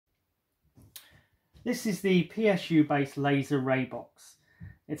This is the PSU Base laser ray box.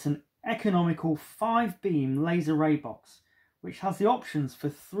 It's an economical 5-beam laser ray box which has the options for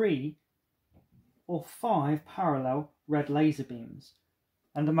 3 or 5 parallel red laser beams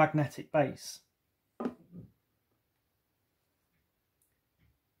and a magnetic base.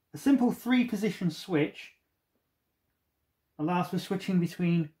 A simple 3-position switch allows for switching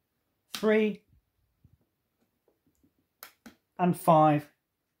between 3 and 5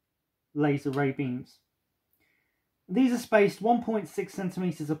 laser ray beams. These are spaced 1.6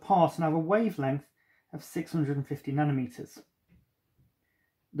 centimeters apart and have a wavelength of 650 nanometers.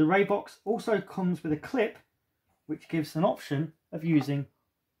 The ray box also comes with a clip which gives an option of using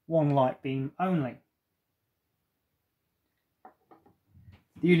one light beam only.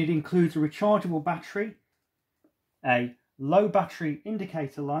 The unit includes a rechargeable battery, a low battery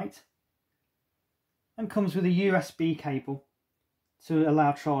indicator light, and comes with a USB cable to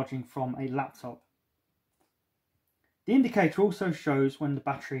allow charging from a laptop. The indicator also shows when the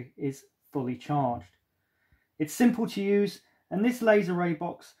battery is fully charged. It's simple to use, and this laser ray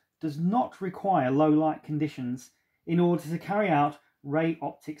box does not require low light conditions in order to carry out ray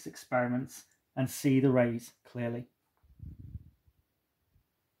optics experiments and see the rays clearly.